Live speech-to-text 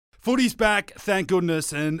Footy's back, thank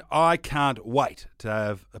goodness, and I can't wait to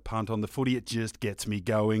have a punt on the footy. It just gets me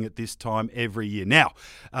going at this time every year. Now,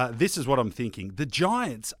 this is what I'm thinking. The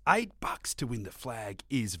Giants, $8 to win the flag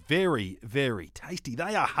is very, very tasty.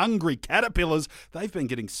 They are hungry caterpillars. They've been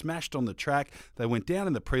getting smashed on the track. They went down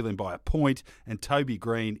in the prelim by a point, and Toby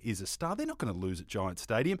Green is a star. They're not going to lose at Giants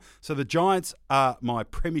Stadium. So the Giants are my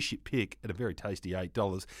premiership pick at a very tasty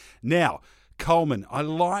 $8. Now, Coleman, I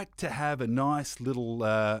like to have a nice little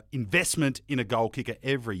investment in a goal kicker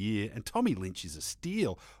every year, and Tommy Lynch is a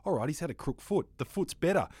steal. All right, he's had a crook foot. The foot's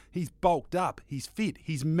better. He's bulked up. He's fit.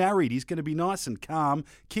 He's married. He's going to be nice and calm,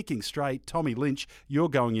 kicking straight. Tommy Lynch, you're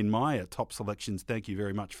going in my top selections. Thank you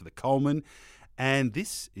very much for the Coleman. And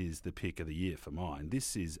this is the pick of the year for mine.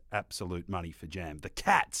 This is absolute money for Jam. The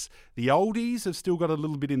Cats, the oldies have still got a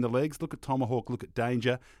little bit in the legs. Look at Tomahawk, look at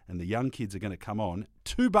Danger, and the young kids are going to come on.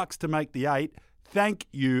 $2 to make the 8. Thank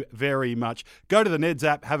you very much. Go to the Neds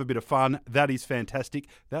app, have a bit of fun. That is fantastic.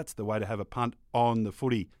 That's the way to have a punt on the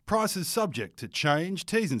footy. Prices subject to change,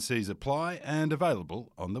 T's and C's apply, and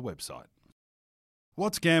available on the website.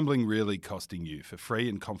 What's gambling really costing you? For free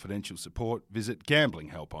and confidential support, visit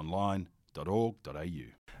gamblinghelponline.org.au.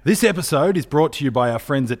 This episode is brought to you by our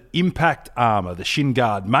friends at Impact Armour, the shin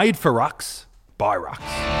guard made for rucks by rucks.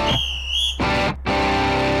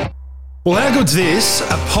 Well, how good's this?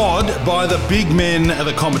 A pod by the big men of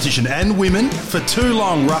the competition and women. For too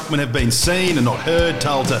long, ruckmen have been seen and not heard,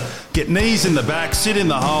 told to get knees in the back, sit in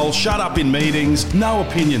the hole, shut up in meetings, no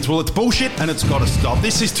opinions. Well, it's bullshit and it's got to stop.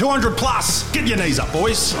 This is 200 plus. Get your knees up,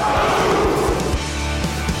 boys.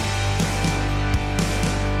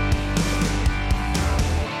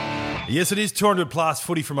 Yes, it is 200 plus,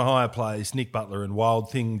 footy from a higher place. Nick Butler and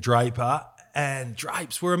Wild Thing Draper. And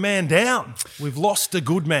Drapes, we're a man down. We've lost a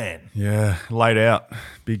good man. Yeah, laid out.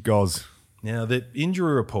 Big goz. Now, the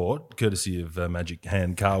injury report, courtesy of Magic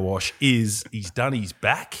Hand Car Wash, is he's done his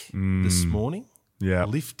back this morning. Yeah.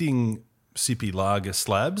 Lifting sippy lager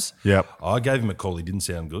slabs. Yep. I gave him a call. He didn't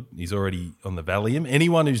sound good. He's already on the Valium.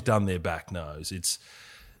 Anyone who's done their back knows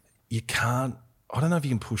you can't. I don't know if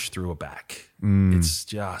you can push through a back. It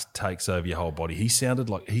just takes over your whole body. He sounded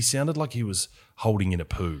like he was holding in a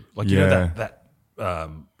poo. Like, you know, that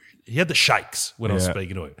he had the shakes when I was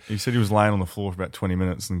speaking to him. He said he was laying on the floor for about 20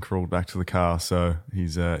 minutes and crawled back to the car. So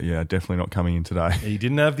he's, definitely not coming in today. He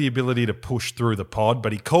didn't have the ability to push through the pod,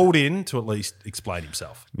 but he called in to at least explain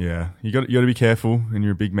himself. Yeah. You got to be careful, and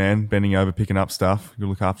you're a big man, bending over, picking up stuff. You got to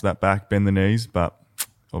look after that back, bend the knees, but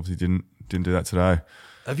obviously didn't do that today.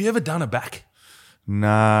 Have you ever done a back?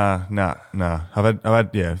 Nah. I've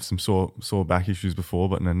had some sore back issues before,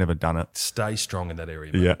 but I've never done it. Stay strong in that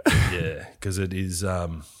area, mate. Yeah, because it is. I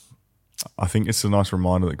think it's a nice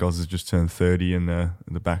reminder that Goz has just turned 30 and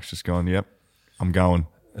the back's just gone. Yep, I'm going.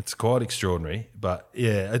 It's quite extraordinary, but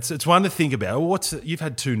yeah, it's one to think about. You've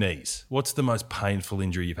had 2 knees. What's the most painful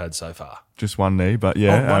injury you've had so far? Just one knee, but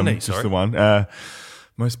yeah, one knee. Just sorry. the one.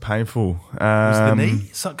 Most painful. Was the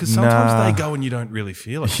knee? Because sometimes they go and you don't really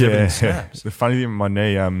feel it. Yeah. Snaps. The funny thing with my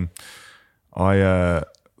knee, I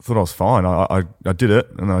thought I was fine. I did it,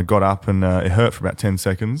 and then I got up, and it hurt for about 10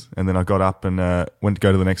 seconds, and then I got up and went to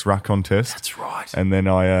go to the next ruck contest. That's right. And then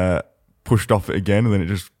I pushed off it again, and then it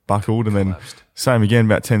just buckled, and then same again,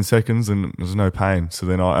 about 10 seconds, and there was no pain. So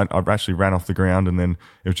then I actually ran off the ground, and then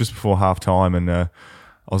it was just before half time, and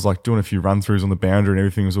I was like doing a few run-throughs on the boundary and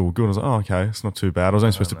everything was all good. I was like, oh, okay, it's not too bad. I was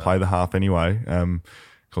only supposed to play the half anyway, because I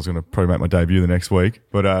was going to probably make my debut the next week,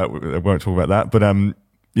 but we won't talk about that. But I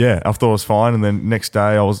thought I was fine, and then next day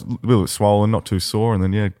I was a little bit swollen, not too sore, and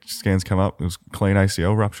then scans come up, it was clean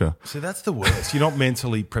ACL rupture. So that's the worst. You're not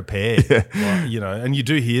mentally prepared, and you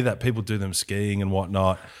do hear that people do them skiing and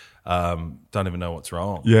whatnot. Don't even know what's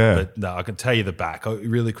wrong. Yeah, but no, I can tell you the back. A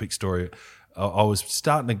really quick story. I was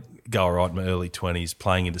starting to go all right in my early 20s,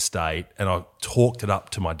 playing interstate, and I talked it up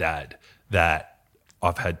to my dad that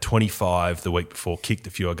I've had 25 the week before, kicked a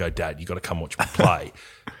few. I go, Dad, you got to come watch me play.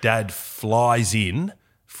 Dad flies in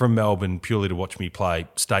from Melbourne purely to watch me play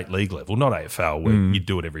state league level, not AFL, where you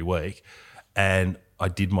do it every week. And I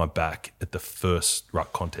did my back at the first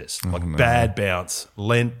ruck contest. Bad bounce,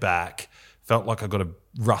 leant back, felt like I got a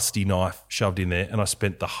rusty knife shoved in there, and I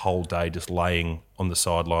spent the whole day just laying on the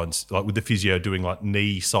sidelines, like with the physio doing like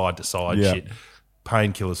knee side to side shit,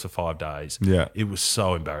 painkillers for 5 days. Yeah. It was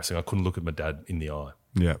so embarrassing. I couldn't look at my dad in the eye.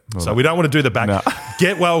 Yeah. So we don't want to do the back. No.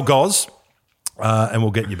 Get well, Goz, and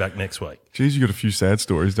we'll get you back next week. Jeez, you got a few sad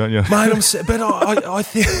stories, don't you? Mate, but I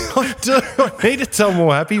think I do. I need to tell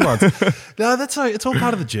more happy ones. No, it's all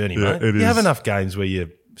part of the journey, mate. It you is. have enough games where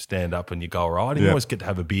you stand up and you go all right. And you always get to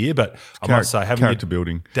have a beer. But I must say, having character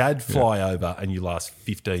building. Dad fly over and you last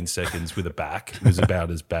 15 seconds with a back is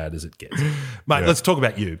about as bad as it gets. Mate, let's talk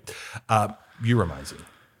about you. You're amazing.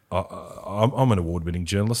 I'm an award-winning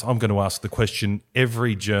journalist. I'm going to ask the question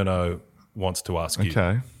every journo wants to ask you.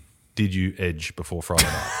 Okay. Did you edge before Friday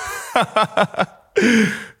night?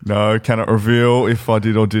 No, cannot reveal if I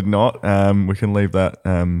did or did not. We can leave that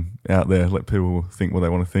out there. Let people think what they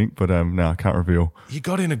want to think. But no, I can't reveal. You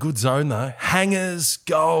got in a good zone though. Hangers,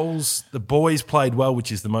 goals. The boys played well,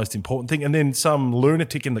 which is the most important thing. And then some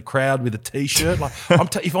lunatic in the crowd with a T-shirt. Like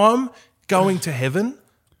if I'm going to heaven,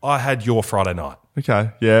 I had your Friday night.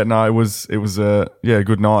 Okay. Yeah. No, it was a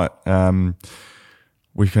good night.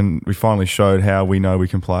 We finally showed how we know we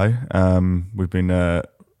can play. We've been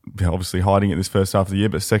obviously hiding it this first half of the year,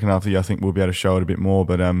 but second half of the year I think we'll be able to show it a bit more.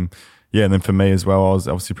 But and then for me as well, I was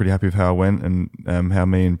obviously pretty happy with how I went and how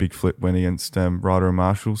me and Big Flip went against Ryder and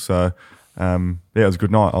Marshall. So it was a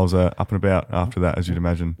good night. I was up and about after that, as you'd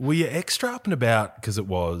imagine. Were you extra up and about because it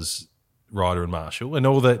was Ryder and Marshall and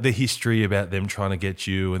all the history about them trying to get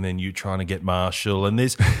you and then you trying to get Marshall? And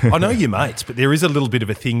there's I know you're mates, but there is a little bit of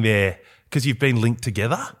a thing there because you've been linked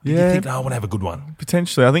together. Did you think, I want to have a good one?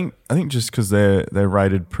 Potentially. I think just because they're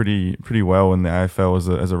rated pretty well in the AFL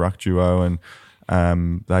as a ruck duo,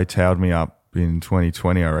 and they towed me up in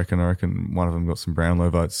 2020. I reckon one of them got some Brownlow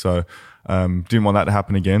votes, so didn't want that to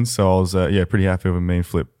happen again. So I was pretty happy when me and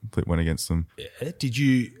Flip went against them. Yeah. Did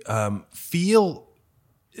you feel?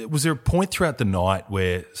 Was there a point throughout the night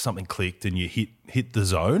where something clicked and you hit the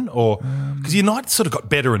zone, or because your night sort of got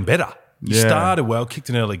better and better? You started well, kicked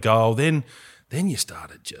an early goal, then you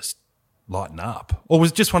started just lighting up. Or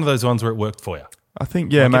was it just one of those ones where it worked for you? I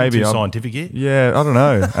think, maybe. Too scientific here? Yeah, I don't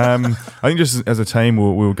know. I think just as a team,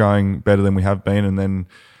 we were going better than we have been, and then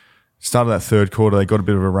started that third quarter, they got a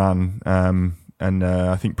bit of a run, and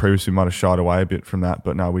I think previously we might have shied away a bit from that,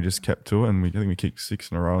 but no, we just kept to it, and I think we kicked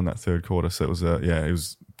 6 in a row in that third quarter. So it was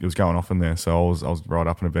it was going off in there. So I was right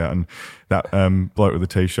up and about, and that bloke with the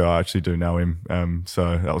T-shirt, I actually do know him.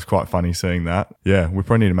 So that was quite funny seeing that. Yeah, we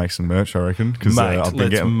probably need to make some merch, I reckon. Mate,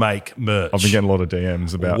 let's make merch. I've been getting a lot of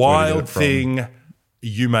DMs about Wild Thing.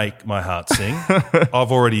 You make my heart sing.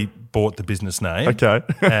 I've already bought the business name. Okay.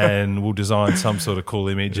 And we'll design some sort of cool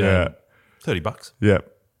image. Yeah. $30. Yeah. Do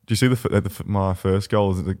you see my first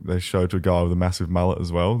goal? Is they showed to a guy with a massive mullet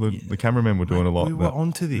as well? The cameramen were doing a lot. We were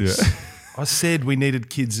onto this. Yeah. I said we needed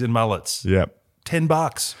kids in mullets. Yeah.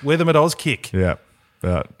 $10. Wear them at Auskick. Yeah.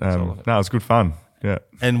 But, no, it was good fun. Yeah.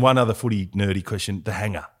 And one other footy nerdy question, the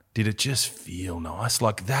hanger. Did it just feel nice?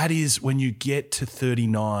 Like that is when you get to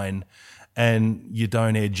 39 and you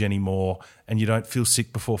don't edge anymore and you don't feel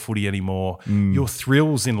sick before footy anymore. Your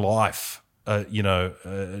thrills in life,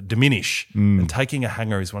 diminish. And taking a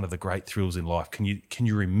hanger is one of the great thrills in life. Can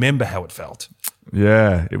you remember how it felt?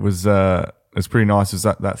 Yeah, it was pretty nice. It was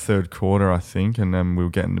that third quarter, I think, and then we were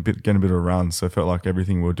getting a bit of a run. So it felt like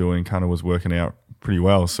everything we were doing kind of was working out pretty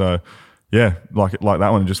well. So yeah, like that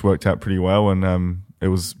one, it just worked out pretty well, and it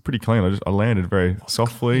was pretty clean. I landed very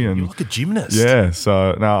softly, and you're like a gymnast. Yeah,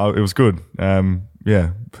 so no, it was good.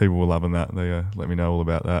 Yeah, people were loving that. They let me know all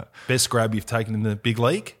about that. Best grab you've taken in the big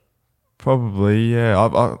league? Probably,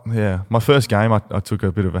 yeah. Yeah, my first game, I took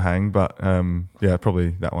a bit of a hang, but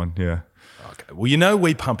probably that one. Yeah. Okay. Well,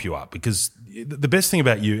 we pump you up because the best thing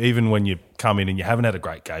about you, even when you come in and you haven't had a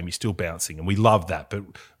great game, you're still bouncing, and we love that. But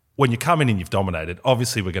when you come in and you've dominated,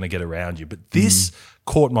 obviously we're going to get around you. But this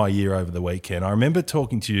caught my ear over the weekend. I remember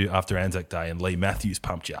talking to you after Anzac Day, and Lee Matthews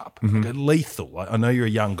pumped you up. Like, Lethal. I know you're a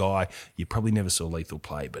young guy. You probably never saw Lethal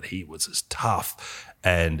play, but he was as tough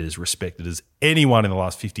and as respected as anyone in the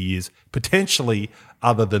last 50 years, potentially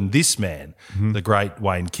other than this man, the great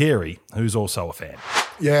Wayne Carey, who's also a fan.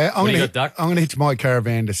 Yeah, I'm going to hitch my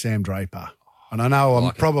caravan to Sam Draper. And I know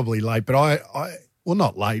I'm probably late, but I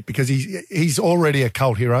not late because he's already a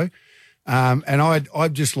cult hero. And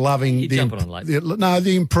I'm just loving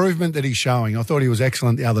the improvement that he's showing. I thought he was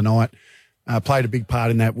excellent the other night. Played a big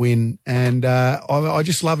part in that win, and I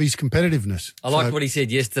just love his competitiveness. I liked what he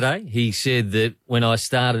said yesterday. He said that when I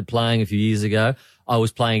started playing a few years ago, I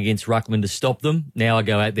was playing against ruckmen to stop them. Now I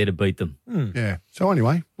go out there to beat them. Yeah. So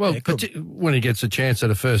anyway, well, when he gets a chance at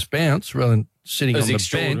a first bounce rather than sitting on the bench,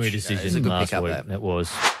 extraordinary decision last week. That was.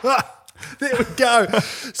 There we go.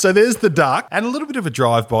 So there's the duck and a little bit of a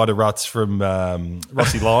drive-by to Ruts from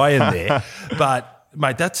Rossi Lyon there. But,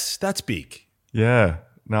 mate, that's big. Yeah.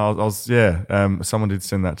 No, I was someone did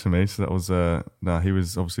send that to me. So that was, he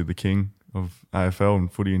was obviously the king of AFL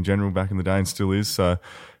and footy in general back in the day and still is. So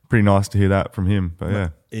pretty nice to hear that from him. But, yeah.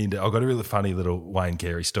 And I've got a really funny little Wayne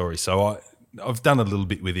Carey story. So I've done a little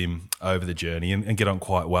bit with him over the journey and get on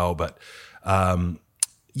quite well, but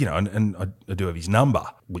you know, and I do have his number,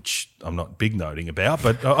 which I'm not big noting about,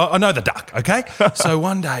 but I know the duck, okay? So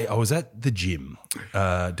one day I was at the gym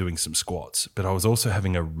doing some squats, but I was also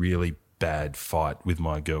having a really bad fight with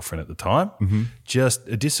my girlfriend at the time, just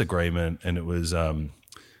a disagreement, and it was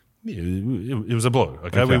it was a blue,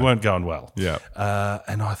 okay? We weren't going well. Yeah.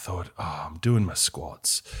 And I thought, I'm doing my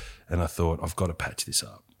squats, and I thought, I've got to patch this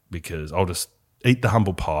up because I'll just eat the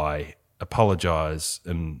humble pie, apologise,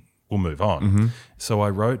 and we'll move on. So I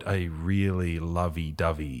wrote a really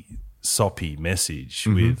lovey-dovey, soppy message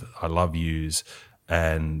with I love yous,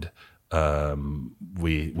 and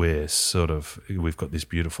we've got this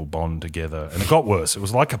beautiful bond together. And it got worse. It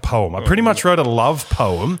was like a poem. I pretty much wrote a love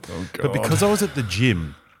poem, but because I was at the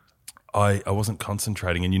gym, I wasn't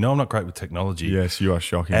concentrating. And you know I'm not great with technology. Yes, you are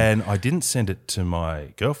shocking. And I didn't send it to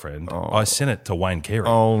my girlfriend. I sent it to Wayne Carey.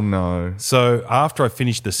 Oh, no. So after I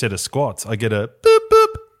finished the set of squats, I get a boop, boop.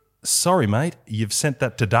 Sorry, mate, you've sent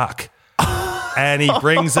that to Duck. And he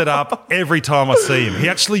brings it up every time I see him. He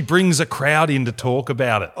actually brings a crowd in to talk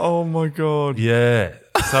about it. Oh, my God. Yeah.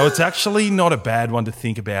 So it's actually not a bad one to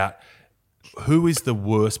think about. Who is the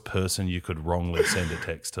worst person you could wrongly send a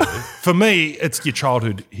text to? For me, it's your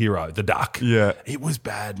childhood hero, the Duck. Yeah. It was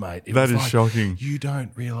bad, mate. That is shocking. You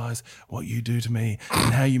don't realise what you do to me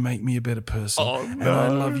and how you make me a better person. Oh, and no. I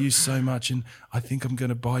love you so much, and I think I'm going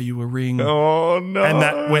to buy you a ring. Oh, no. And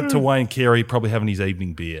that went to Wayne Carey, probably having his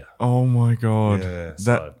evening beer. Oh, my God.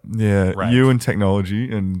 Yeah, rage. You and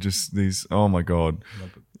technology and just these, oh, my God.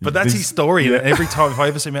 But that's his story. And every time, if I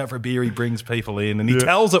ever see him out for a beer, he brings people in and he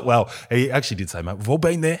tells it well. He actually did say, mate, we've all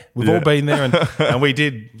been there. We've all been there. And we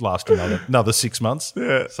did last another 6 months.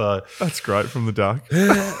 Yeah. So that's great from the Duck.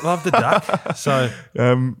 Yeah, love the Duck. So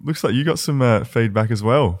looks like you got some feedback as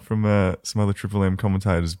well from some other Triple M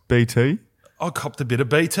commentators. BT? I copped a bit of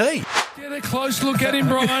BT. Get a close look at him,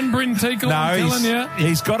 Brian Brintickle. I'm telling you.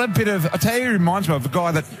 He's got a bit of, I tell you, he reminds me of a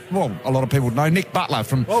guy that, well, a lot of people know, Nick Butler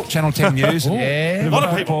from Channel 10 News. Yeah. A lot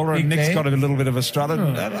of people. And Nick's got a little bit of a strut.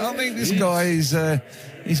 And I think this guy is,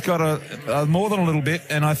 he's got a more than a little bit,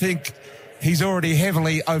 and I think he's already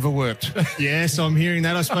heavily overworked. Yes, I'm hearing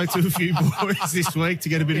that. I spoke to a few boys this week to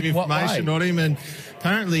get a bit of information on him, and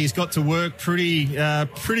apparently he's got to work pretty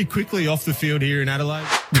quickly off the field here in Adelaide.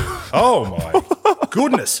 Oh, my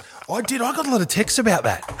goodness. I got a lot of texts about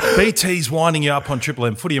that. BT's winding you up on Triple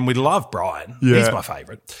M footy, and we love Brian. Yeah. He's my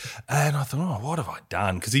favourite. And I thought, what have I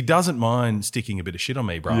done? Because he doesn't mind sticking a bit of shit on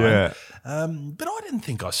me, Brian. Yeah. But I didn't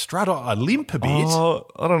think I strut. I limp a bit. Oh,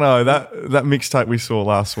 I don't know. That mixtape we saw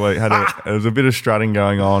last week there was a bit of strutting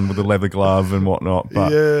going on with the leather glove and whatnot.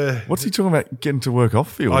 But what's he talking about getting to work off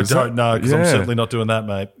field? I don't know, because I'm certainly not doing that,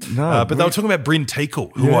 mate. No, but they were talking about Bryn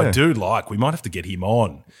Teakle, who I do like. We might have to get him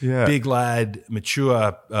on. Yeah. Big lad,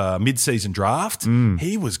 mature, mid-season draft.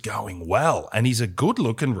 He was going well, and he's a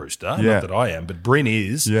good-looking rooster. Yeah. Not that I am, but Bryn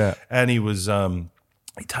is. Yeah. And he was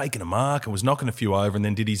he'd taken a mark and was knocking a few over, and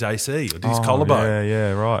then did his AC or did his collarbone.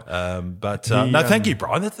 Yeah, right. No, thank you,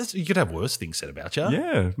 Brian. You could have worse things said about you.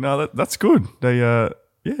 Yeah, no, that's good. They,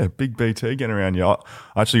 big BT getting around you. I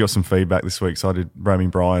actually got some feedback this week, so I did Roaming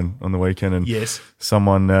Brian on the weekend, and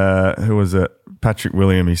someone who was it, Patrick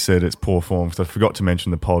William, he said it's poor form because I forgot to mention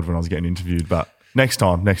the pod when I was getting interviewed, but next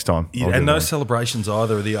time. Yeah, and no celebrations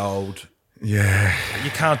either of the old. Yeah. You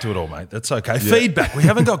can't do it all, mate. That's okay. Yeah. Feedback. We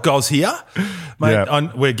haven't got Goz here.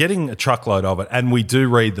 Mate, we're getting a truckload of it, and we do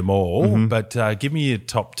read them all, but give me your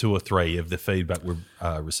top 2 or 3 of the feedback we've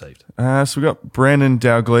received. So we got Brandon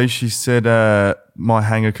Dalglish. He said my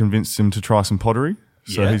hanger convinced him to try some pottery,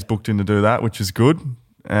 so he's booked in to do that, which is good.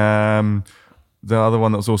 The other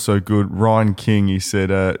one that was also good, Ryan King, he said,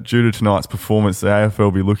 due to tonight's performance, the AFL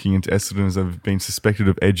will be looking into Essendon as they've been suspected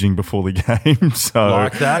of edging before the game. So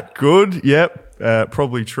like that. Good, yep,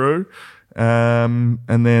 probably true. And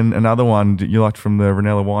then another one that you liked from the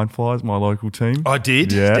Ranella Wineflies, my local team. I did,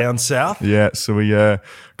 down south. Yeah, so we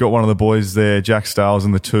got one of the boys there, Jack Stiles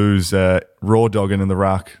in the twos, raw dogging in the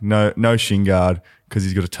ruck, no shin guard because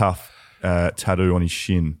he's got a tough tattoo on his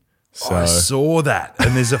shin. So. I saw that,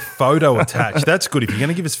 and there's a photo attached. That's good. If you're going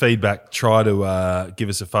to give us feedback, try to give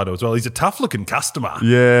us a photo as well. He's a tough-looking customer.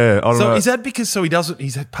 Yeah, I don't know. Is that because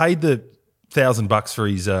he's paid the $1,000 for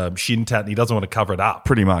his shin tat and he doesn't want to cover it up?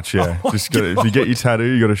 Pretty much, yeah. If you get your tattoo,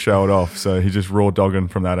 you got to show it off. So he's just raw dogging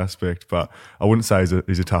from that aspect. But I wouldn't say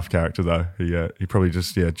he's a tough character though. He probably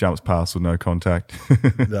just jumps past with no contact.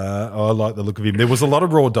 I like the look of him. There was a lot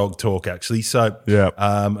of raw dog talk actually. So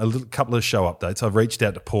a couple of show updates. I've reached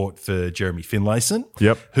out to Port for Jeremy Finlayson,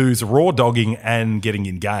 who's raw dogging and getting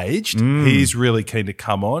engaged. He's really keen to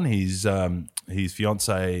come on. He's his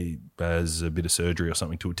fiance has a bit of surgery or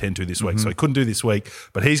something to attend to this week, so he couldn't do this week,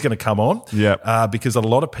 but he's going to come on because a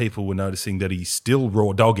lot of people were noticing that he's still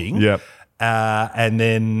raw dogging. Yep. And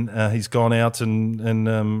then he's gone out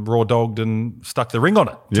and raw dogged and stuck the ring on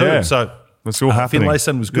it too. Yeah. So that's all happening.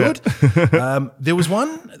 Finlayson was good. There was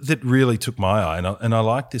one that really took my eye, and I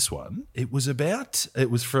like this one. It was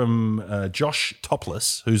from Josh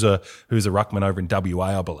Topless, who's a ruckman over in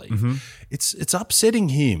WA, I believe. It's upsetting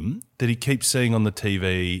him that he keeps seeing on the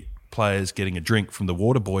TV players getting a drink from the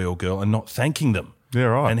water boy or girl and not thanking them. Yeah,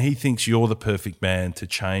 right. And he thinks you're the perfect man to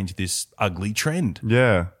change this ugly trend.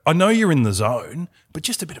 Yeah. I know you're in the zone, but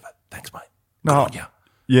just a bit of a thanks, mate. Good on you.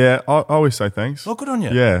 Yeah, I always say thanks. Oh, good on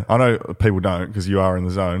you. Yeah, I know people don't because you are in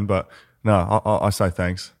the zone, but no, I say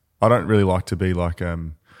thanks. I don't really like to be like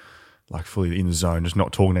fully in the zone, just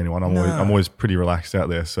not talking to anyone. I'm always pretty relaxed out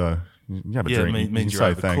there, so you have a drink. It means you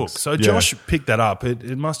you're say overcooked. thanks. So Josh picked that up.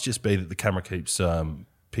 It must just be that the camera keeps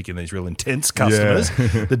picking these real intense customers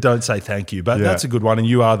that don't say thank you. But that's a good one, and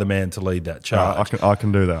you are the man to lead that charge. I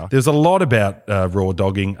can do that. There's a lot about raw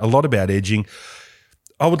dogging, a lot about edging.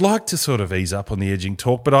 I would like to sort of ease up on the edging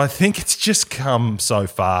talk, but I think it's just come so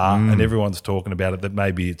far and everyone's talking about it that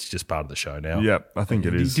maybe it's just part of the show now. Yep, I think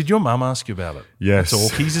it is. Did your mum ask you about it? Yes.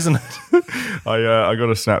 It's Orkies, isn't it? I got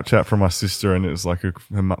a Snapchat from my sister and it was like her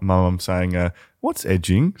mum saying, what's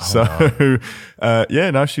edging? She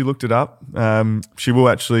looked it up.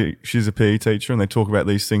 She's a PE teacher and they talk about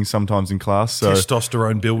these things sometimes in class. So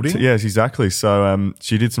testosterone building? Yes, exactly. So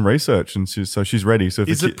she did some research and she's ready. So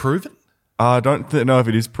is it proven? I don't know if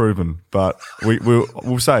it is proven, but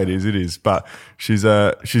we'll say it is. It is, but she's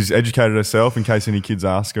educated herself in case any kids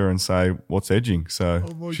ask her and say what's edging.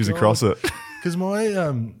 So she's across it. Because my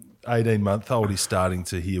 18-month-old is starting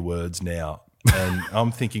to hear words now, and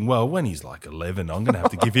I'm thinking, well, when he's like 11, I'm going to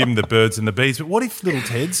have to give him the birds and the bees. But what if little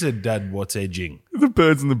Ted said, "Dad, what's edging?" The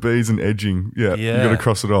birds and the bees and edging. Yeah. You got to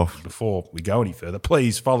cross it off. Before we go any further,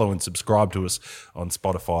 please follow and subscribe to us on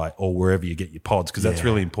Spotify or wherever you get your pods, because that's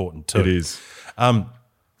really important too. It is. I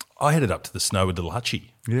headed up to the snow with little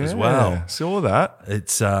Hutchie as well. Saw that.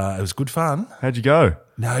 It was good fun. How'd you go?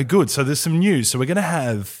 No, good. So there's some news. So we're going to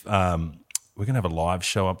have a live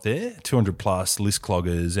show up there, 200 plus list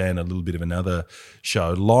cloggers and a little bit of another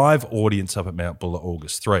show. Live audience up at Mount Buller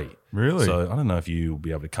August 3. Really? So I don't know if you'll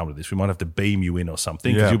be able to come to this. We might have to beam you in or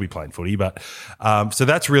something because you'll be playing footy. But so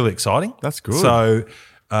that's really exciting. That's good. So,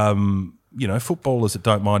 footballers that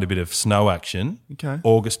don't mind a bit of snow action. Okay.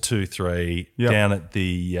 August 2, 3 down at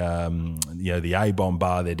the the A-Bomb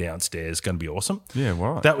bar there downstairs. Going to be awesome. Yeah,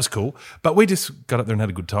 right. That was cool. But we just got up there and had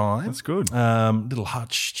a good time. That's good. Little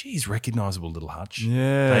Hutch, geez, recognisable little Hutch.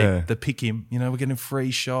 Yeah. They pick him. We're getting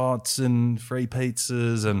free shots and free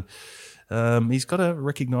pizzas and. He's got a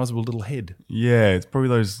recognisable little head. Yeah, it's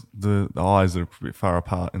probably the eyes that are a bit far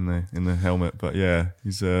apart in the helmet, but yeah,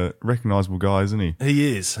 he's a recognisable guy, isn't he?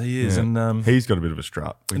 He is, yeah. and he's got a bit of a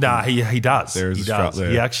strut. He does. There is a strut there.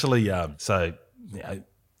 He actually,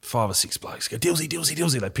 5 or 6 blokes go,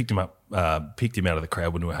 Dilsey. They picked him up, picked him out of the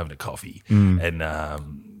crowd when we were having a coffee, and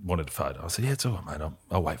wanted a photo. I said, yeah, it's all right, mate.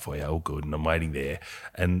 I'll wait for you. All good. And I'm waiting there.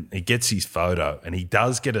 And he gets his photo and he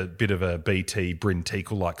does get a bit of a BT Bryn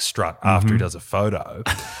Teakle-like strut after he does a photo.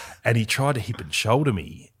 And he tried to hip and shoulder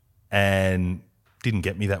me and didn't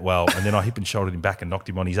get me that well. And then I hip and shouldered him back and knocked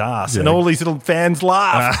him on his ass. And all these little fans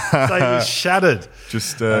laughed. So he was shattered.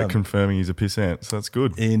 Just confirming he's a pissant. So that's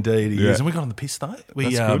good. Indeed he is. And we got on the piss though.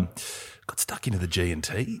 We good. Got stuck into the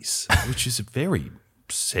G&Ts, which is a very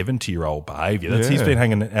 70-year-old behaviour. He's been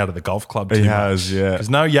hanging out of the golf club too much. Yeah. There's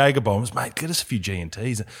no Jaeger bombs. Mate, get us a few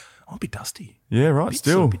G&Ts. I'm a bit dusty. Yeah, right,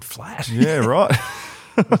 A bit flat. Yeah, right.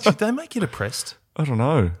 Did they make you depressed? I don't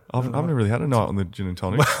know. I've never really had a night on the gin and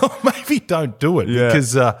tonic. Well, maybe don't do it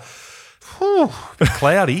because a bit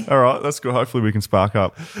cloudy. All right, that's good. Hopefully we can spark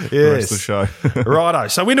up the rest of the show. Righto.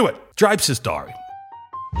 So into it. Drapes' diary.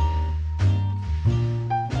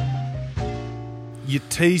 You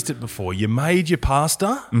teased it before. You made your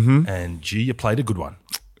pasta and, gee, you played a good one.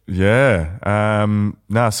 Yeah.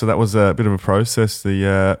 So that was a bit of a process,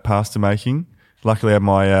 the pasta making. Luckily I had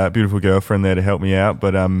my beautiful girlfriend there to help me out.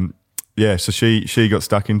 But, so she got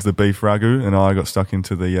stuck into the beef ragu and I got stuck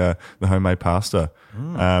into the homemade pasta.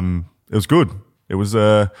 It was good. It was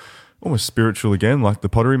almost spiritual again, like the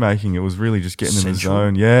pottery making. It was really just getting in the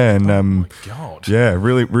zone. Yeah. And, oh, my God. Yeah,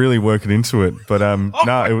 really working it. But,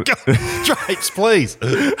 it was Drapes, please.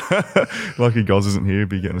 Lucky Goz isn't here,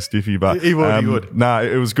 be getting a stiffy, but he would. No,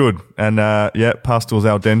 it was good. And pasta was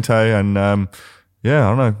al dente and yeah,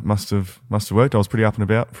 I don't know, must have worked. I was pretty up and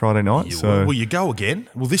about Friday night. Will you go again?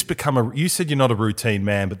 Will this become you said you're not a routine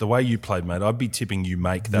man, but the way you played, mate, I'd be tipping you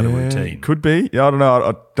make that a routine. Could be. Yeah, I don't know.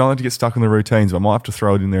 I don't like to get stuck on the routines, but I might have to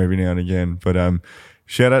throw it in there every now and again. But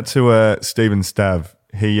shout out to Stephen Stav.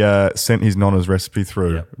 He sent his Nonna's recipe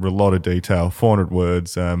through with a lot of detail, 400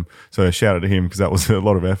 words. So shout out to him because that was a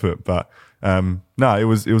lot of effort. But no, it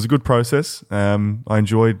was a good process. I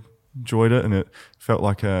enjoyed it, and it felt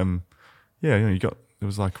like it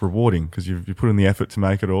was like rewarding because you put in the effort to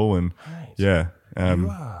make it all, and you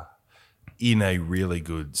are in a really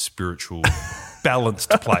good spiritual balanced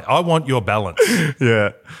play. I want your balance.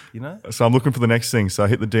 Yeah, So I'm looking for the next thing. So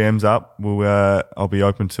hit the DMs up. I'll be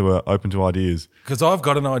open to ideas. Because I've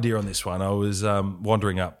got an idea on this one. I was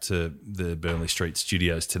wandering up to the Burnley Street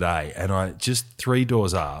studios today, and I just 3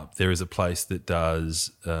 doors up, there is a place that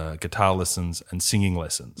does guitar lessons and singing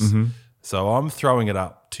lessons. Mm-hmm. So I'm throwing it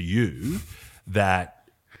up to you that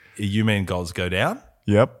you mean goals go down.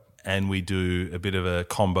 Yep. And we do a bit of a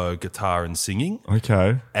combo guitar and singing.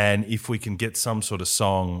 Okay. And if we can get some sort of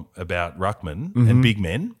song about ruckman and big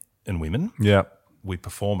men and women, we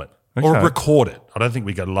perform it. Okay. Or record it. I don't think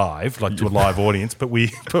we go live, like to a live audience, but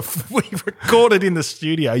we record it in the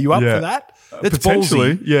studio. Are you up for that? That's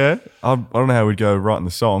potentially, ballsy. yeah. I don't know how we'd go writing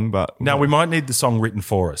the song, but now we might need the song written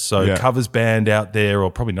for us. So covers band out there,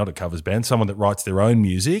 or probably not a covers band, someone that writes their own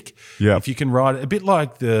music. Yeah. If you can write it, a bit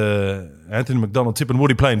like the Anthony McDonald, Tip and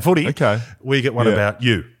Woody playing footy. Okay. We get one about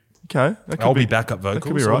you. Okay. I'll be backup vocals,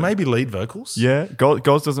 could be right. or maybe lead vocals. Yeah,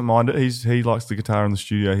 Goz doesn't mind it. He likes the guitar in the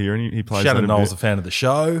studio here, and he plays. Shannon that Knowles a fan of the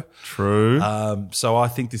show. True. So I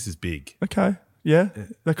think this is big. Okay. Yeah,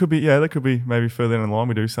 that could be. Yeah, that could be maybe further down the line.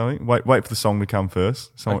 We do something. Wait for the song to come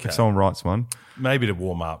first. If someone writes one, maybe to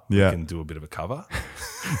warm up, we can do a bit of a cover.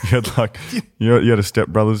 You had you had a Step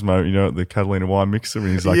Brothers moment, at the Catalina wine mixer, and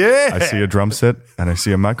he's like, I see a drum set and I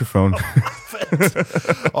see a microphone.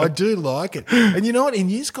 I do like it. And you know what? In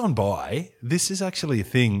years gone by, this is actually a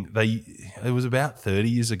thing. It was about 30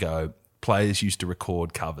 years ago. Players used to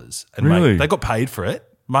record covers, and really? They got paid for it.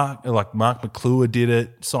 Mark McClure did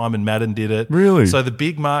it. Simon Madden did it. Really? So the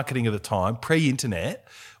big marketing of the time, pre-internet,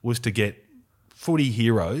 was to get footy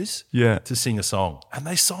heroes to sing a song. And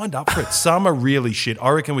they signed up for it. Some are really shit.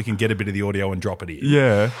 I reckon we can get a bit of the audio and drop it in.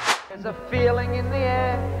 Yeah. There's a feeling in the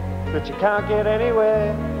air that you can't get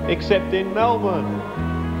anywhere except in Melbourne.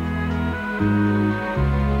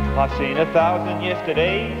 I've seen 1,000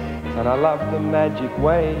 yesterdays and I love the magic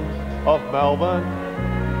ways of Melbourne.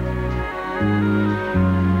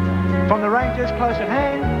 From the ranges close at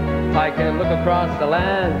hand, I can look across the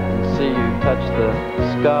land and see you touch the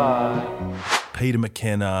sky. Peter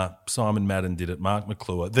McKenna, Simon Madden did it, Mark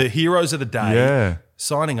McClure. The heroes of the day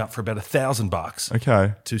signing up for about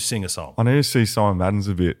 $1,000 to sing a song. I need to see Simon Madden's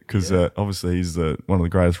a bit because obviously he's one of the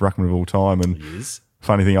greatest ruckmen of all time. And he is.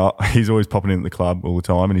 Funny thing, he's always popping in at the club all the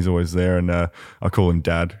time and he's always there. And I call him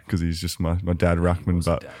Dad because he's just my dad ruckman.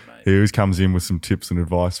 But he always comes in with some tips and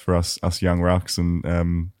advice for us young rucks.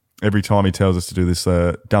 And every time he tells us to do this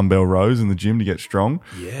dumbbell rows in the gym to get strong.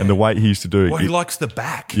 Yeah. And the weight he used to do. Well, he likes the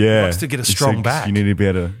back. Yeah. He likes to get a strong back. You need to be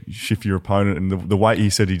able to shift your opponent. And the weight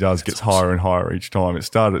he said he does gets higher and higher each time. It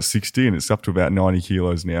started at 60 and it's up to about 90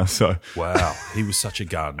 kilos now. So wow. He was such a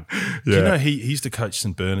gun. Do you know, he used to coach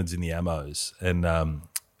St Bernard's in the Ammos. And I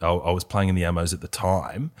was playing in the Ammos at the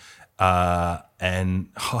time. And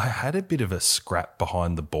I had a bit of a scrap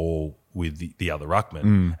behind the ball with the other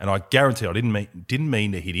ruckman, and I guarantee I didn't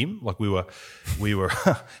mean to hit him. Like we were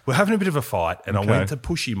having a bit of a fight, and I went to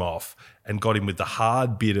push him off and got him with the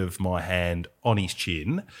hard bit of my hand on his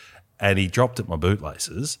chin, and he dropped at my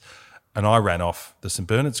bootlaces, and I ran off. The St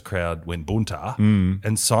Bernard's crowd went bunter,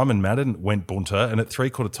 and Simon Madden went bunter, and at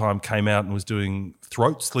 3/4 time came out and was doing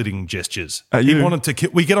throat slitting gestures. He wanted to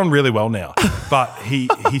kill. We get on really well now, but he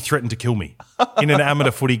threatened to kill me in an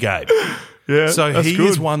amateur footy game. Yeah, so he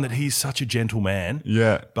is one that he's such a gentle man.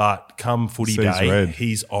 Yeah. But come footy day,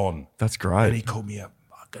 he's on. That's great. And he called me a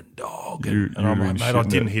fucking dog. And I'm like, mate, I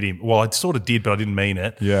didn't hit him. Well, I sort of did, but I didn't mean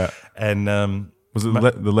it. Yeah. And was it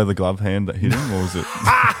the leather glove hand that hit him, or was it?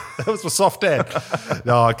 That was my soft hand.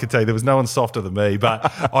 No, I could tell you there was no one softer than me,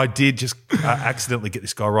 but I did just accidentally get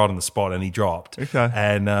this guy right on the spot, and he dropped. Okay.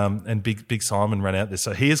 And Big Simon ran out there,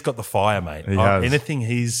 so he has got the fire, mate. He has. Anything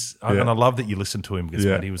and I love that you listened to him because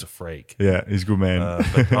mate, he was a freak. Yeah, he's a good man.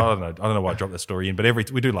 But I don't know why I dropped that story in,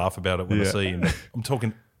 but we do laugh about it when I see him. I'm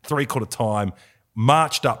talking 3/4 time.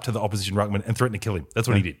 Marched up to the opposition ruckman and threatened to kill him. That's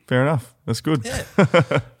what he did. Fair enough. That's good. Yeah.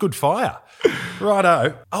 Good fire.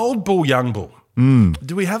 Righto. Old bull, young bull.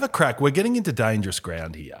 Do we have a crack? We're getting into dangerous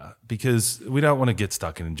ground here because we don't want to get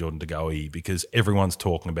stuck in Jordan De Goey because everyone's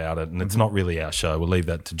talking about it and it's not really our show. We'll leave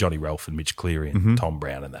that to Johnny Ralph and Mitch Cleary and Tom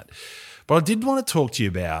Brown and that. But I did want to talk to you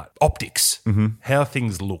about optics, how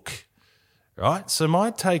things look, right? So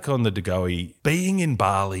my take on the De Goey, being in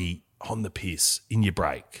Bali on the piss in your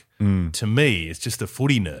break, to me, it's just a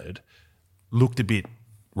footy nerd, looked a bit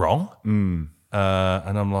wrong. And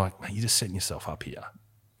I'm like, mate, you're just setting yourself up here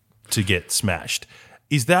to get smashed.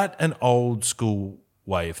 Is that an old school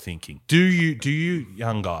way of thinking? Do you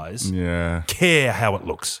young guys care how it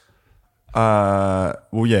looks?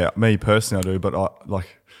 Well, yeah, me personally I do, but I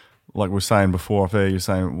like we were saying before, you're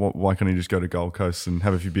saying, why can't you just go to Gold Coast and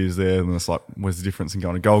have a few beers there? And it's like, where's the difference in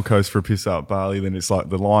going to Gold Coast for a piss out Bali? Then it's like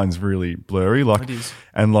the line's really blurry. Like, it is.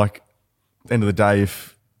 And like, end of the day,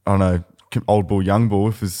 if, I don't know, old bull, young bull,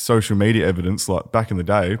 if there's social media evidence, like back in the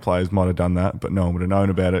day, players might have done that, but no one would have known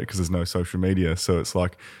about it because there's no social media. So it's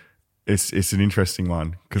like, it's an interesting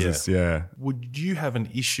one because Would you have an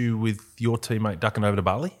issue with your teammate ducking over to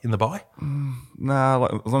Bali in the bye? Nah,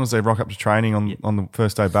 like, as long as they rock up to training on the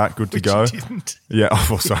first day back, good to Which go. you didn't. Yeah,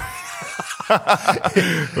 oh, sorry.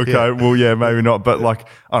 Okay, well, yeah, maybe not. But like,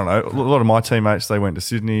 I don't know. A lot of my teammates, they went to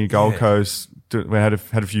Sydney, Gold Coast. We had a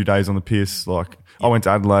few days on the piss. Like, I went to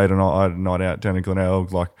Adelaide and I had a night out down in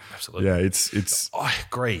Glenelg. Like, absolutely, yeah, it's. I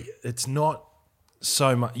agree. It's not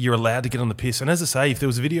so much. You're allowed to get on the piss, and as I say, if there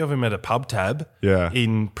was a video of him at a pub tab,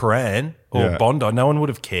 in Paran or Bondi, no one would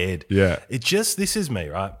have cared. Yeah, this is me,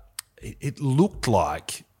 right? It looked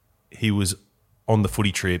like he was on the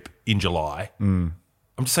footy trip in July. I'm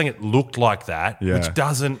just saying it looked like that, which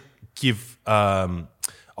doesn't give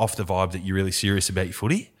off the vibe that you're really serious about your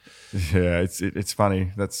footy. Yeah, it's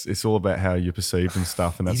funny. It's all about how you're perceived and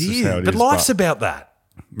stuff, and that's just how it is. But life's about that.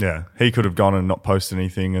 Yeah, he could have gone and not posted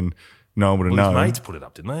anything, and no one would have known. His mates put it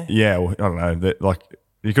up, didn't they? Yeah, well, I don't know. Like,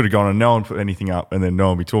 he could have gone and no one put anything up, and then no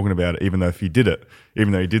one would be talking about it, even though he did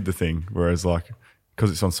the thing. Whereas, like, because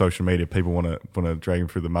it's on social media, people want to drag him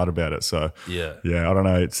through the mud about it. So yeah, I don't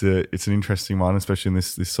know. It's an interesting one, especially in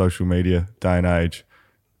this social media day and age.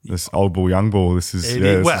 This old bull, young bull. This is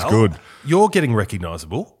good. You're getting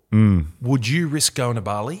recognisable. Would you risk going to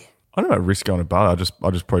Bali? I don't know. Risk going to Bali. I just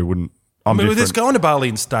probably wouldn't. There's going to Bali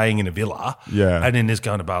and staying in a villa. Yeah, and then there's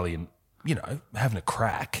going to Bali and having a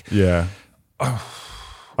crack. Yeah. I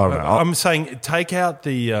don't know. I'm saying take out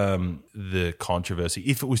the controversy.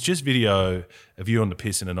 If it was just video of you on the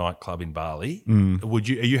piss in a nightclub in Bali, are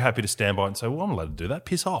you happy to stand by and say, well, I'm allowed to do that?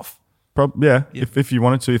 Piss off. Yeah. If you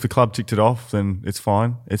wanted to, if the club ticked it off, then it's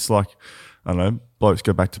fine. It's like, I don't know, blokes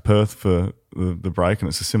go back to Perth for the break and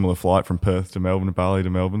it's a similar flight from Perth to Melbourne to Bali to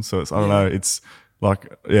Melbourne. So it's, I don't know, it's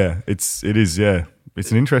like, it is. It's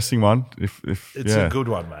an interesting one. It's a good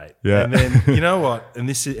one, mate. Yeah. And then, you know what? And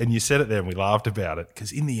you said it there and we laughed about it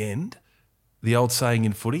because in the end, the old saying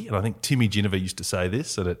in footy, and I think Timmy Ginniver used to say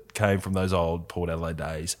this, and it came from those old Port Adelaide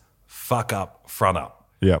days, fuck up, front up.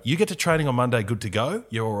 Yeah. You get to training on Monday, good to go,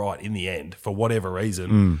 you're all right in the end for whatever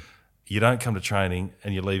reason. You don't come to training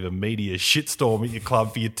and you leave a media shitstorm at your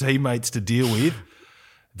club for your teammates to deal with.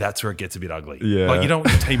 That's where it gets a bit ugly. Yeah. Like, you don't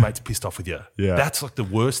want your teammates pissed off with you. Yeah. That's like the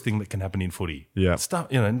worst thing that can happen in footy. Yeah. He's not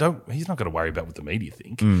going to worry about what the media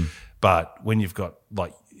think. But when you've got,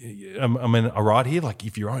 like, I mean, a right here, like,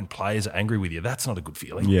 if your own players are angry with you, that's not a good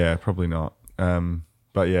feeling. Yeah, probably not.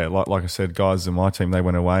 But yeah, like I said, guys in my team, they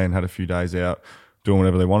went away and had a few days out doing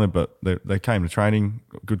whatever they wanted, but they came to training,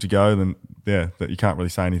 good to go. Then that you can't really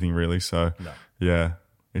say anything really. So yeah,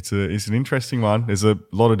 it's an interesting one. There's a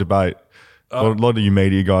lot of debate. A lot of you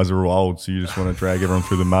media guys are all old, so you just want to drag everyone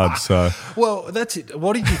through the mud. So well, that's it.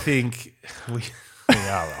 What did you think? We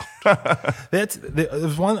are old.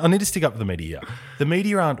 There's one. I need to stick up for the media. The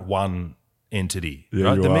media aren't one entity. Yeah,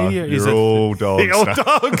 right? The media is all dogs. All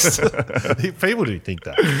dogs. People do think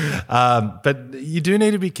that. But you do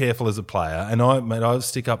need to be careful as a player. And I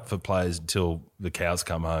stick up for players until the cows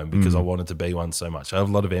come home because I wanted to be one so much. I have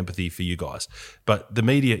a lot of empathy for you guys. But the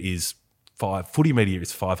media is footy media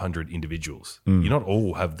is 500 individuals. You not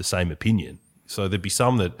all have the same opinion. So there'd be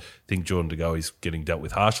some that think Jordan De Goey's getting dealt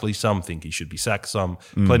with harshly. Some think he should be sacked. Some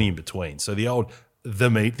plenty in between. So the old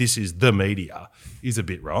this is the media is a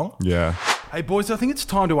bit wrong. Yeah. Hey boys, I think it's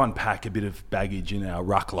time to unpack a bit of baggage in our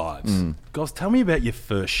ruck lives. Guys, tell me about your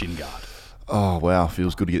first shin guard. Oh, wow.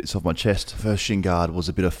 Feels good to get this off my chest. First shin guard was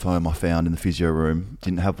a bit of foam I found in the physio room.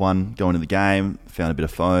 Didn't have one going into the game. Found a bit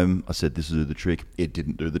of foam. I said, this will do the trick. It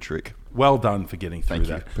didn't do the trick. Well done for getting through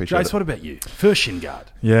that. Appreciate Jace, what about you? First shin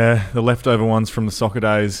guard. Yeah, the leftover ones from the soccer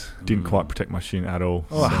days didn't quite protect my shin at all.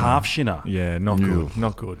 Oh, a half shinner. Yeah, not good.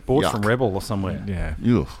 Not good. Bought from Rebel or somewhere. Yeah.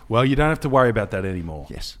 Ugh. Well, you don't have to worry about that anymore.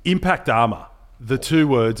 Yes. Impact Armour. The 2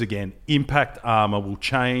 words again, Impact Armour will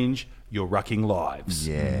change your rucking lives.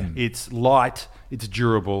 Yeah. It's light, it's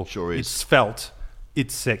durable, Sure is. it's felt,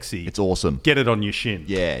 it's sexy. It's awesome. Get it on your shin.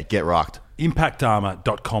 Yeah, get rocked.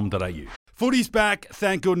 impactarmour.com.au. Footy's back,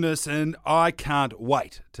 thank goodness, and I can't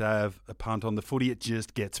wait to have a punt on the footy. It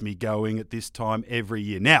just gets me going at this time every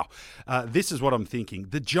year. Now, this is what I'm thinking.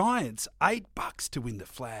 The Giants, $8 to win the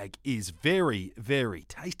flag is very, very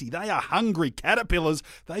tasty. They are hungry caterpillars.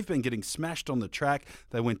 They've been getting smashed on the track.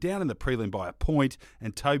 They went down in the prelim by a point,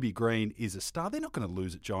 and Toby Green is a star. They're not going to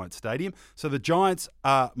lose at Giants Stadium. So the Giants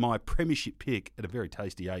are my premiership pick at a very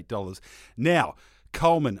tasty $8. Now,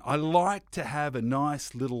 Coleman, I like to have a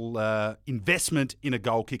nice little investment in a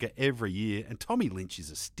goal kicker every year, and Tommy Lynch is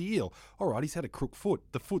a steal. All right, he's had a crook foot.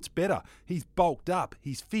 The foot's better. He's bulked up.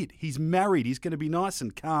 He's fit. He's married. He's going to be nice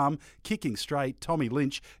and calm, kicking straight. Tommy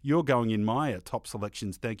Lynch, you're going in my top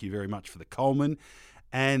selections. Thank you very much for the Coleman.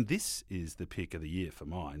 And this is the pick of the year for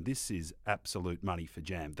mine. This is absolute money for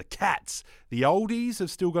jam. The Cats, the oldies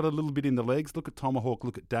have still got a little bit in the legs. Look at Tomahawk,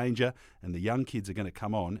 look at Danger, and the young kids are going to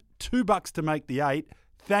come on. $2 to make the 8.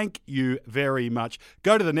 Thank you very much.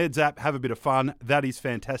 Go to the Neds app, have a bit of fun. That is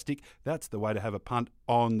fantastic. That's the way to have a punt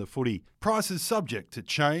on the footy. Prices subject to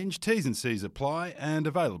change, T's and C's apply, and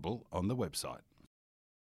available on the website.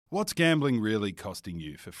 What's gambling really costing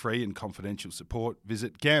you? For free and confidential support,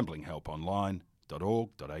 visit gamblinghelponline.org.au.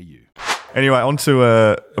 Anyway, on to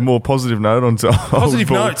a more positive note. On to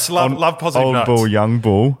positive notes. Love positive notes. Old bull, young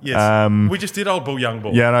bull. Yes. We just did old bull, young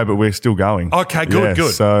bull. Yeah, no, but we're still going. Okay, good,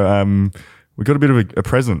 good. So we got a bit of a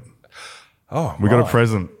present. Oh, we got a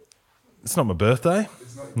present. It's not my birthday.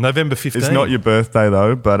 November 15th. It's not your birthday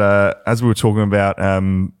though. But as we were talking about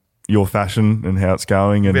your fashion and how it's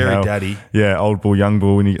going, and very how, daddy. Yeah, old bull, young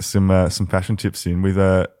bull. We need to get some fashion tips in. With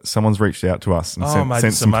someone's reached out to us and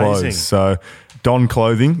sent some clothes. So Don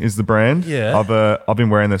Clothing is the brand. Yeah, I've been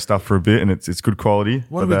wearing their stuff for a bit, and it's good quality.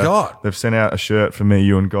 What have we got? They've sent out a shirt for me,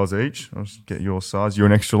 you, and Goz each. I'll just get your size. You're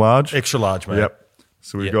an extra large. Extra large, mate. Yep.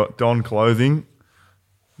 So we've got Don Clothing.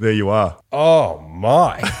 There you are. Oh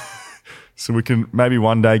my. So we can maybe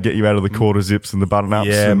one day get you out of the quarter zips and the button ups,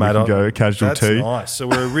 yeah, and mate, we can go casual tee. That's nice. So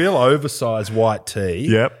we're a real oversized white tee.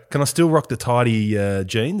 Yep. Can I still rock the tidy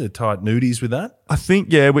jean, the tight nudies with that? I think,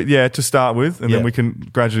 to start with, and then we can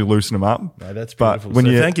gradually loosen them up. No, that's beautiful. But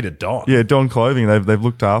thank you to Don. Yeah, Don Clothing, they've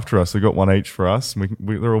looked after us. They've got one each for us. And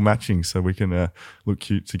they're all matching, so we can look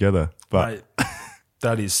cute together. But mate,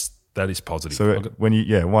 that is positive. So when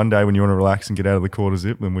one day when you want to relax and get out of the quarter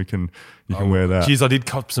zip, then you can wear that. Geez, I did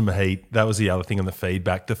cop some heat. That was the other thing on the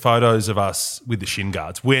feedback. The photos of us with the shin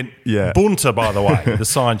guards went bunter, by the way, the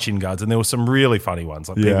signed shin guards, and there were some really funny ones.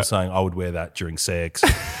 Like people saying I would wear that during sex,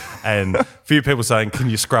 and a few people saying, "Can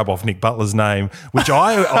you scrub off Nick Butler's name?" Which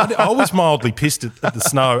I was mildly pissed at the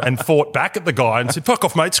snow and fought back at the guy and said, "Fuck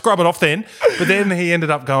off, mate, scrub it off then." But then he ended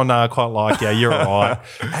up going, "No, I quite like you. You're all right."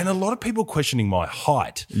 And a lot of people questioning my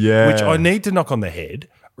height. Yeah. Which I need to knock on the head,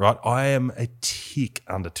 right? I am a tick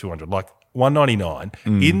under 200, like 199.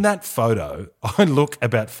 In that photo, I look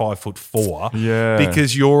about 5'4". Yeah.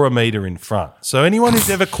 Because you're a metre in front. So anyone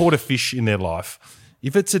who's ever caught a fish in their life,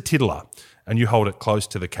 if it's a tiddler and you hold it close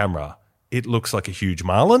to the camera, it looks like a huge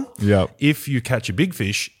marlin. Yep. If you catch a big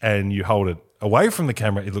fish and you hold it away from the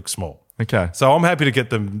camera, it looks small. Okay. So I'm happy to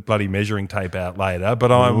get the bloody measuring tape out later,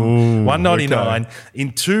 but I'm 199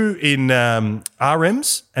 in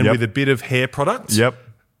RMs and with a bit of hair products. Yep.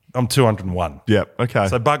 I'm 201. Yep. Okay.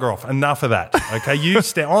 So bugger off. Enough of that. Okay.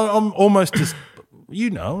 I'm almost just,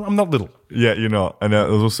 I'm not little. Yeah, you're not. And there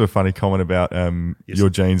was also a funny comment about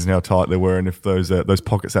your jeans and how tight they were, and if those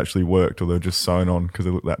pockets actually worked or they were just sewn on because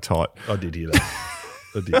they looked that tight. I did hear that.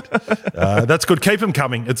 I did. That's good. Keep them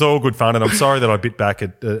coming. It's all good fun, and I'm sorry that I bit back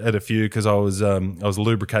at a few because I was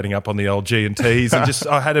lubricating up on the old G&Ts and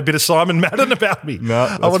I had a bit of Simon Madden about me.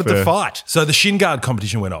 No, I wanted to fight. So the shin guard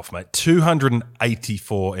competition went off, mate.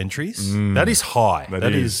 284 entries. That is high.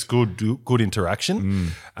 That is good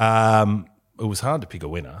interaction. It was hard to pick a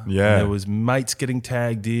winner. Yeah. And there was mates getting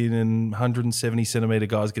tagged in and 170 centimetre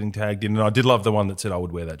guys getting tagged in. And I did love the one that said I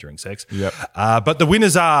would wear that during sex. Yep. But the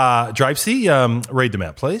winners are Drapesy. Read them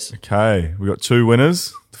out, please. Okay. We've got two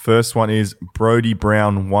winners. The first one is Brody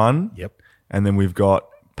Brown 1. Yep. And then we've got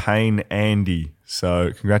Payne Andy.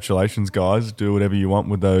 So congratulations, guys. Do whatever you want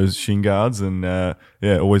with those shin guards and,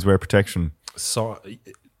 always wear protection. So...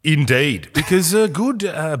 Indeed, because good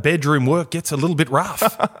bedroom work gets a little bit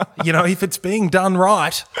rough, if it's being done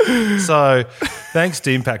right. So Thanks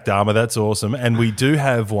to Impact Armour. That's awesome. And we do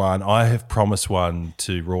have one. I have promised one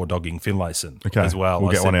to Raw Dogging Finlayson as well.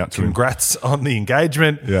 We'll get one out to him. Congrats on the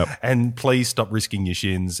engagement. Yep. And please stop risking your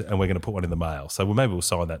shins, and we're going to put one in the mail. So maybe we'll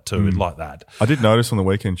sign that too. We'd like that. I did notice on the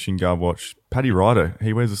weekend, shin guard watch, Paddy Ryder,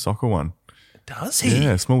 he wears a soccer one. Does he?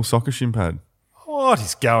 Yeah, small soccer shin pad. What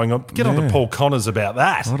is going on? Get on to Paul Connors about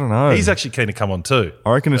that. I don't know. He's actually keen to come on too.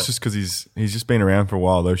 I reckon it's just because he's just been around for a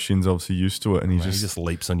while. Those shins obviously used to it, and he just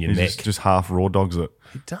leaps on your neck. Just half raw dogs it.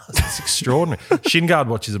 He does. It's extraordinary. Shin guard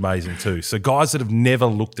watch is amazing too. So guys that have never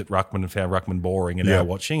looked at ruckman and found ruckman boring and now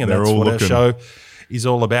watching, and that's what our show is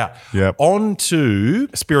all about. Yep. On to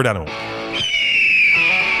spirit animal.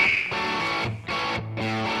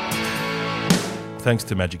 Thanks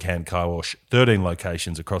to Magic Hand Car Wash, 13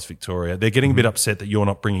 locations across Victoria. They're getting a bit upset that you're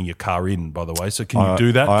not bringing your car in, by the way. So can you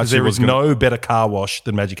do that? Because there is no better car wash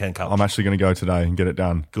than Magic Hand Car Wash. I'm actually going to go today and get it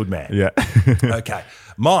done. Good man. Yeah. Okay.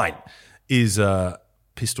 Mine is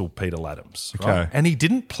Pistol Peter Laddams. Right? Okay. And he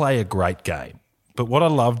didn't play a great game. But what I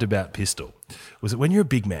loved about Pistol was that when you're a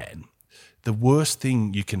big man, the worst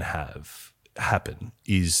thing you can have happen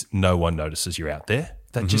is no one notices you're out there.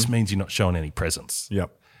 That just means you're not showing any presence.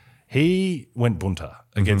 Yep. He went bunter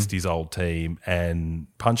against his old team and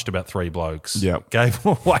punched about 3 blokes. Yep. Gave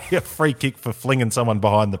away a free kick for flinging someone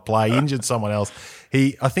behind the play, injured someone else.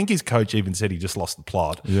 I think his coach even said he just lost the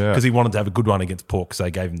plot because he wanted to have a good one against Port because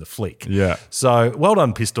they gave him the flick. Yeah. So well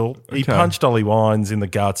done, Pistol. He punched Ollie Wines in the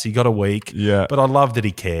guts. He got a week. Yeah. But I love that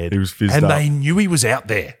he cared. He was fizzed and up. they knew he was out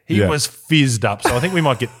there. He was fizzed up. So I think we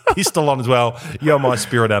might get Pistol on as well. You're my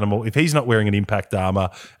spirit animal. If he's not wearing an Impact armour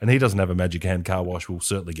and he doesn't have a Magic Hand Car Wash, we'll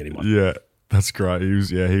certainly get him one. Yeah. That's great.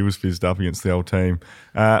 He was fizzed up against the old team.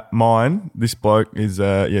 Mine, this bloke is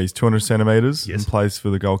he's 200 centimetres and plays for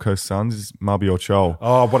the Gold Coast Suns. He's Mabi Ochol.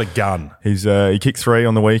 Oh, what a gun! He kicked 3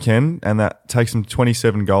 on the weekend, and that takes him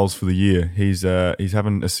 27 goals for the year. He's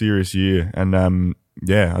having a serious year, and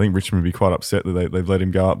I think Richmond would be quite upset that they've let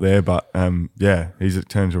him go up there. But he's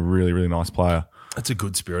turned into a really, really nice player. That's a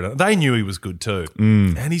good spirit. They knew he was good too.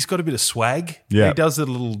 And he's got a bit of swag. Yeah. He does a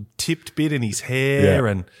little tipped bit in his hair.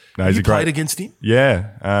 Yeah. And You played against him? Yeah.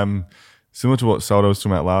 Similar to what Soldo was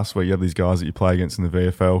talking about last week, you have these guys that you play against in the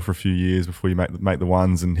VFL for a few years before you make the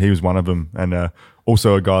ones, and he was one of them. And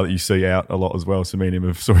also a guy that you see out a lot as well. So me and him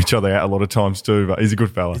have saw each other out a lot of times too, but he's a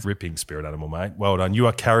good fella. Ripping spirit animal, mate. Well done. You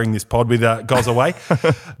are carrying this pod with Goz away.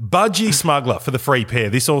 Budgie Smuggler for the free pair.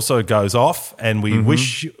 This also goes off, and we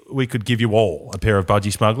wish we could give you all a pair of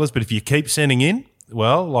Budgie Smugglers, but if you keep sending in,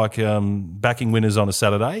 well, like backing winners on a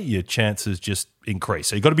Saturday, your chances just increase.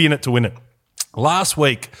 So you've got to be in it to win it. Last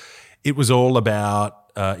week, it was all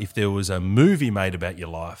about if there was a movie made about your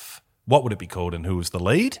life, what would it be called and who was the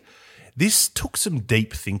lead? This took some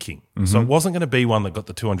deep thinking. So it wasn't going to be one that got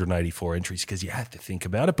the 284 entries because you had to think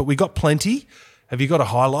about it, but we got plenty. Have you got a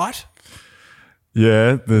highlight?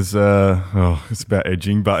 Yeah, there's it's about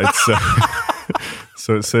edging, but it's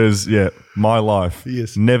so it says, My Life.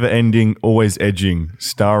 Yes. Never ending, always edging,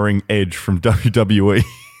 starring Edge from WWE.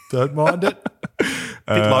 Don't mind it. Bit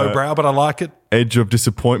lowbrow, but I like it. Edge of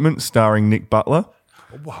Disappointment, starring Nick Butler.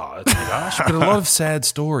 Wow, that's a bit harsh. But a lot of sad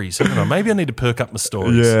stories. I don't know. Maybe I need to perk up my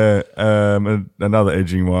stories. Yeah, another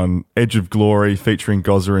edging one. Edge of Glory, featuring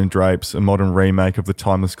Gozza and Drapes, a modern remake of the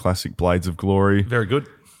timeless classic Blades of Glory. Very good.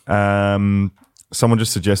 Someone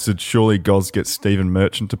just suggested surely Goz gets Stephen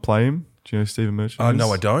Merchant to play him. Do you know who Stephen Merchant is?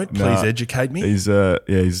 No, I don't. Please educate me. He's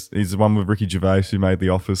the one with Ricky Gervais who made The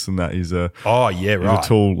Office, and that he's a he's a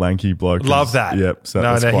tall, lanky bloke. Love that. Yep. So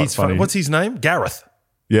that's quite he's funny. What's his name? Gareth.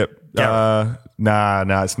 Yep. Gareth.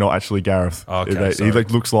 Nah, it's not actually Gareth. Okay, he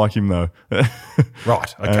looks like him though.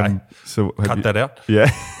 Right. Okay. So cut that out.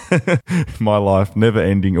 Yeah. My Life, Never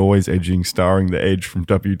Ending, Always Edging, starring the Edge from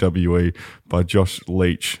WWE by Josh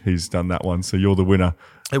Leach. He's done that one. So you're the winner.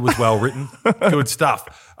 It was well written. Good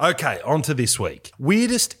stuff. Okay, on to this week.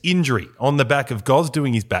 Weirdest injury on the back of Goz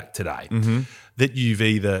doing his back today that you've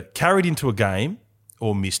either carried into a game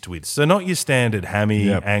or missed with. So not your standard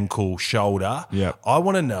hammy, ankle, shoulder. Yep. I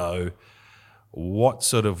want to know what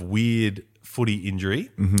sort of weird footy injury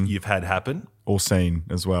you've had happen. Or seen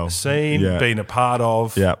as well. Been a part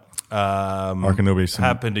of. Yeah. I reckon there'll be some.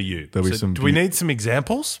 Happened to you. There'll be some. Do we need some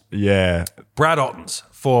examples? Yeah. Brad Ottens,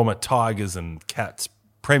 former Tigers and Cats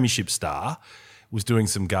premiership star, was doing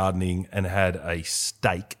some gardening and had a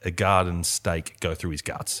garden stake go through his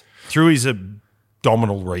guts, through his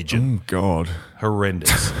abdominal region. Oh, God.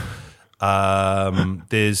 Horrendous.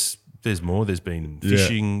 There's more. There's been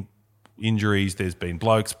fishing injuries. There's been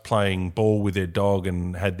blokes playing ball with their dog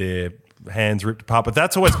and had their hands ripped apart. But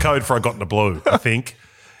that's always code for I got in the blue, I think,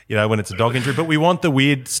 when it's a dog injury. But we want the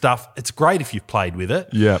weird stuff. It's great if you've played with it.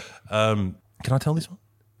 Yeah. Can I tell this one?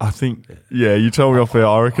 I think, you told me off there.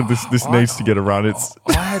 I reckon this needs to get a run.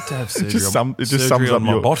 I had to have surgery. It just sums up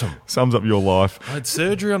my bottom. Sums up your life. I had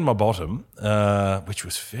surgery on my bottom, which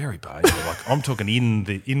was very painful. Like I'm talking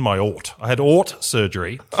in my aort. I had aort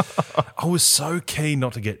surgery. I was so keen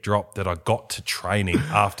not to get dropped that I got to training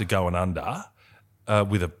after going under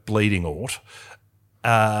with a bleeding aort.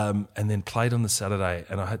 And then played on the Saturday,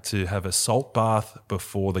 and I had to have a salt bath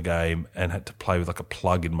before the game and had to play with like a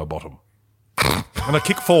plug in my bottom. And I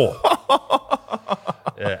kicked 4.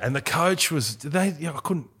 And the coach was I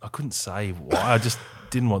couldn't say why. I just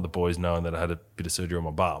didn't want the boys knowing that I had a bit of surgery on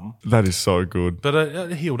my bum. That is so good. But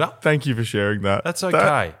it healed up. Thank you for sharing that. That's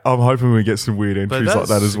okay. I'm hoping we get some weird entries like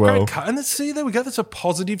that as well. And see, there we go. That's a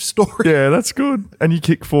positive story. Yeah, that's good. And you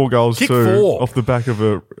kick 4 goals off the back of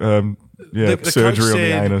a the surgery on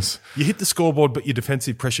the anus. You hit the scoreboard, but your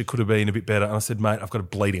defensive pressure could have been a bit better. And I said, mate, I've got a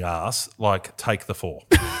bleeding ass. Like, take the 4.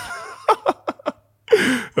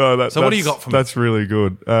 So what do you got for me? That's really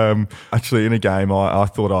good. Actually, in a game, I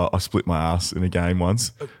thought I split my ass in a game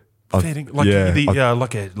once. Like a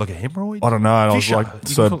hemorrhoid? I don't know. And I was like,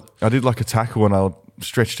 I did like a tackle and I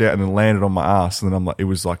stretched out and then landed on my ass. And then it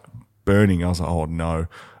was like burning. I was like, oh no.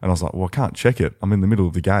 And I was like, well, I can't check it. I'm in the middle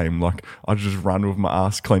of the game. Like, I just run with my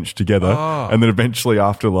ass clenched together. Oh. And then eventually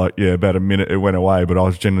after about a minute, it went away. But I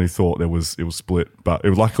generally thought it was split. But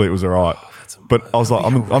luckily it was all right. But I was like,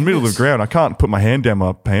 I'm middle of the ground. I can't put my hand down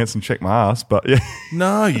my pants and check my ass. But yeah.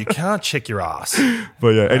 No, you can't check your ass.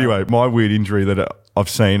 But yeah, anyway, my weird injury that I've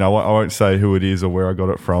seen, I won't say who it is or where I got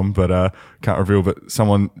it from, but can't reveal. But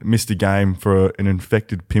someone missed a game for an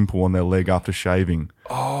infected pimple on their leg after shaving.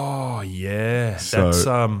 Oh, yeah. So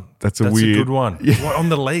that's a good one. Yeah. On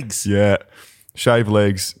the legs. Yeah. Shaved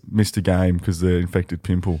legs, missed a game because of the infected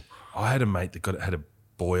pimple. I had a mate that had a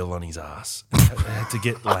boil on his ass. Had to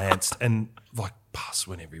get lanced and like pus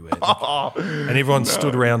went everywhere. And everyone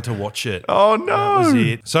stood around to watch it. Oh, no. That was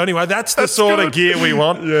it. So anyway, that's the sort of gear we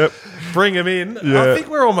want. Yep. Bring them in. Yeah. I think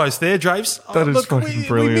we're almost there, Drapes. That is fucking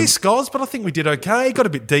brilliant. We missed Goz, but I think we did okay. Got a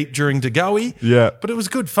bit deep during Degoe. Yeah. But it was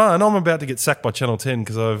good fun. I'm about to get sacked by Channel 10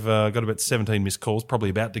 because I've got about 17 missed calls, probably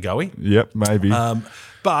about Degoe. Yep, maybe.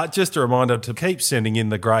 But just a reminder to keep sending in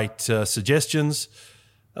the great suggestions.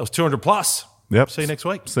 That was 200 plus. Yep. See you next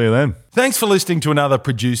week. See you then. Thanks for listening to another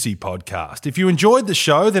Producy podcast. If you enjoyed the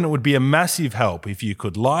show, then it would be a massive help if you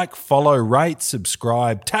could like, follow, rate,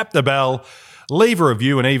 subscribe, tap the bell, leave a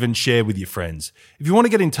review, and even share with your friends. If you want to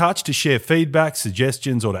get in touch to share feedback,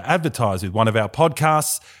 suggestions, or to advertise with one of our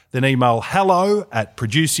podcasts, then email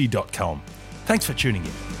hello@producy.com. Thanks for tuning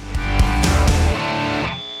in.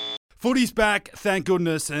 Footy's back, thank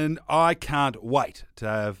goodness, and I can't wait to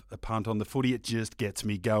have a punt on the footy. It just gets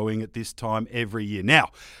me going at this time every year. Now,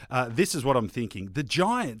 this is what I'm thinking. The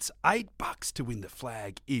Giants, $8 to win the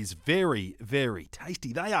flag is very, very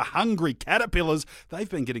tasty. They are hungry caterpillars. They've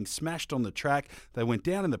been getting smashed on the track. They went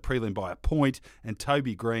down in the prelim by a point, and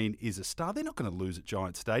Toby Green is a star. They're not going to lose at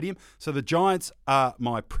Giants Stadium. So the Giants are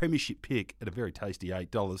my premiership pick at a very tasty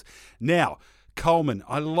 $8. Now, Coleman,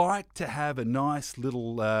 I like to have a nice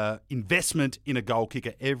little investment in a goal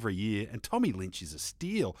kicker every year, and Tommy Lynch is a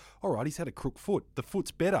steal. All right, he's had a crook foot. The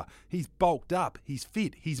foot's better. He's bulked up. He's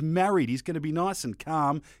fit. He's married. He's going to be nice and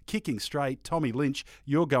calm, kicking straight. Tommy Lynch,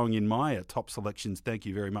 you're going in my top selections. Thank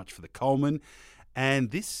you very much for the Coleman.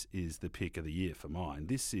 And this is the pick of the year for mine.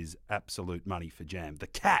 This is absolute money for jam. The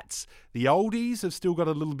Cats, the oldies have still got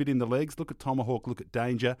a little bit in the legs. Look at Tomahawk, look at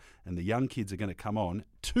Danger, and the young kids are going to come on.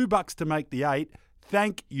 $2 to make the 8.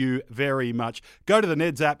 Thank you very much. Go to the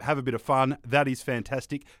Neds app, have a bit of fun. That is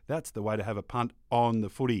fantastic. That's the way to have a punt on the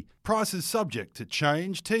footy. Prices subject to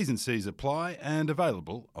change. T's and C's apply and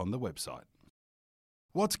available on the website.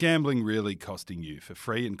 What's gambling really costing you? For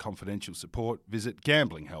free and confidential support, visit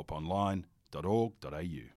gamblinghelponline.org.au.